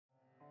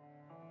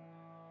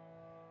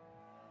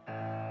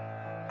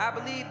I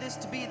believe this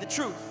to be the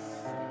truth,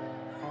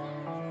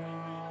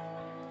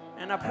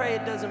 and I pray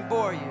it doesn't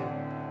bore you.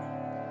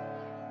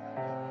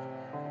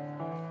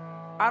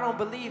 I don't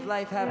believe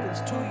life happens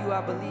to you,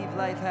 I believe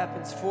life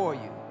happens for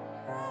you.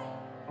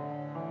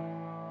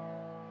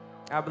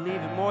 I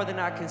believe in more than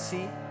I can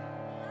see.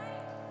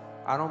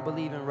 I don't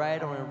believe in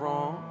right or in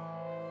wrong.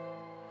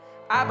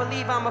 I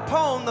believe I'm a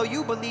poem, though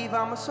you believe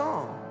I'm a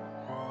song.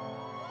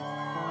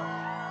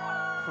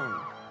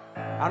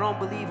 I don't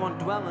believe on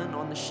dwelling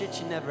on the shit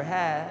you never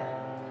had.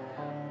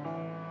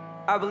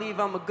 I believe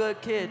I'm a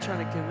good kid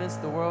trying to convince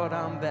the world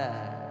I'm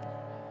bad.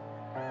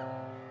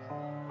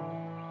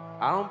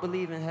 I don't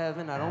believe in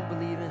heaven, I don't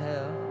believe in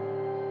hell.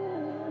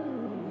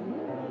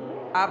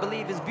 I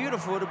believe it's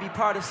beautiful to be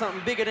part of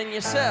something bigger than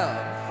yourself.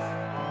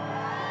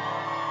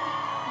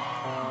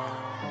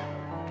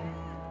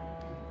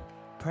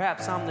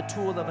 Perhaps I'm the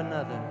tool of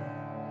another,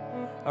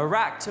 a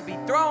rock to be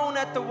thrown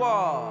at the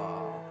wall.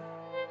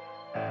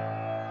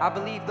 I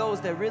believe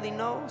those that really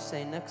know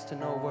say next to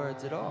no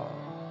words at all.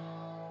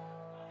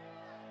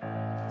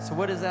 So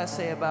what does that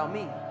say about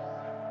me?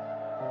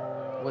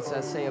 What's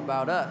that say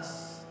about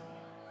us?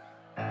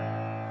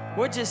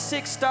 We're just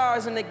 6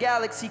 stars in the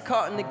galaxy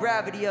caught in the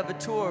gravity of a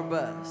tour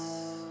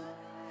bus.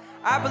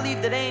 I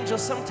believe that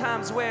angels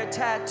sometimes wear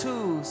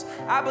tattoos.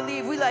 I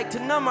believe we like to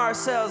numb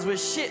ourselves with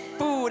shit,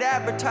 food,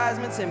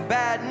 advertisements, and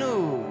bad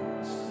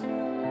news.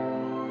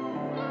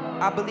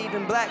 I believe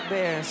in Black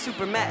Bear and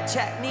Super Matt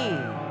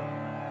Chatney.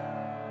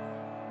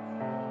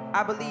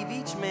 I believe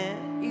each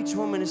man, each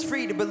woman is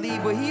free to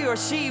believe what he or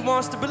she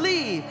wants to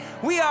believe.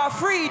 We are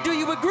free, do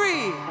you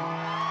agree?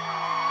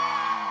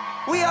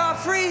 We are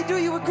free, do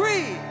you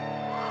agree?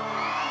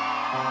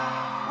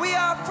 We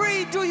are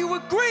free, do you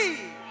agree?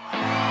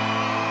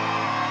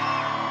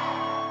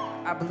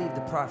 I believe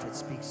the prophet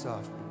speaks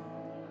softly.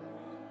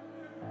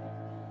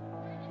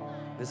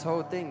 This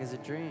whole thing is a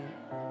dream.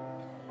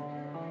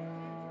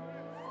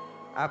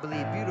 I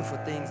believe beautiful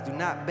things do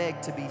not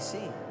beg to be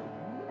seen.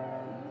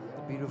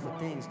 Beautiful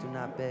things do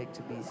not beg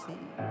to be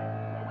seen.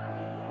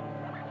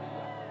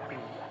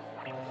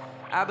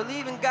 I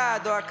believe in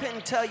God, though I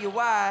couldn't tell you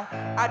why.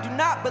 I do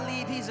not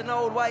believe he's an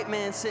old white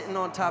man sitting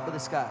on top of the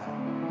sky.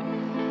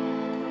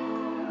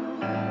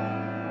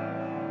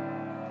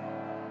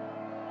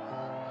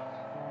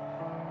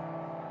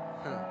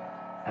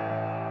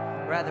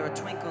 Rather a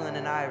twinkle in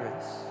an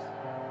iris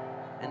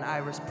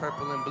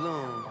purple and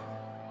bloom.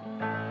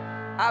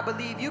 I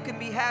believe you can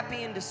be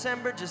happy in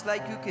December just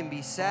like you can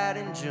be sad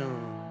in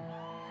June.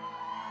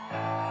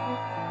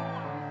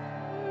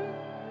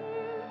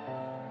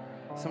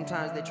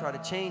 Sometimes they try to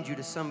change you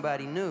to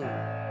somebody new,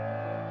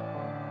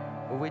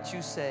 for which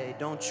you say,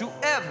 won't you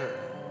ever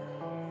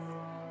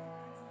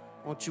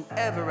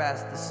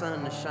ask the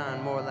sun to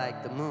shine more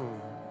like the moon?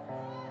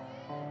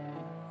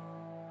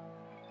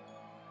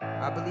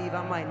 I believe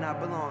I might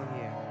not belong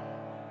here.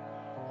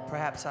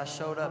 Perhaps I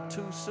showed up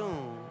too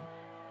soon.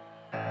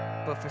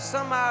 But for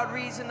some odd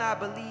reason, I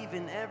believe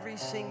in every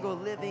single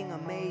living,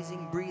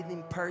 amazing,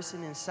 breathing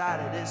person inside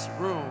of this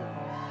room.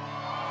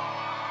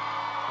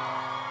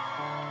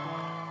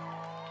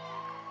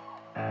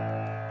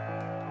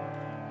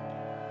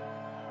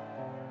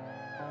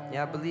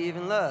 Yeah, I believe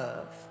in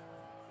love.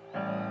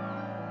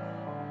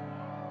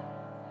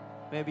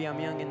 Maybe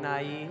I'm young and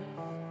naive,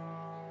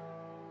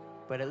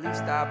 but at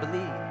least I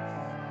believe.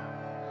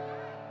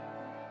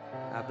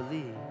 I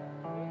believe.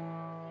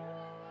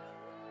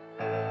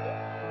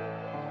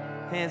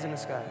 Hands in the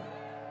sky.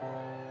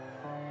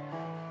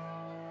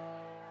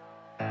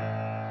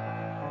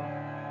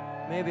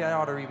 Maybe I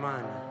ought to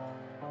remind them.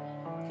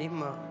 Keep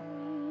them up.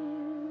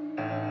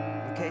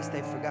 In case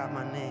they forgot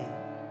my name.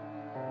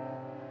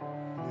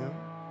 You know?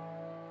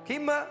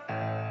 Keep them up.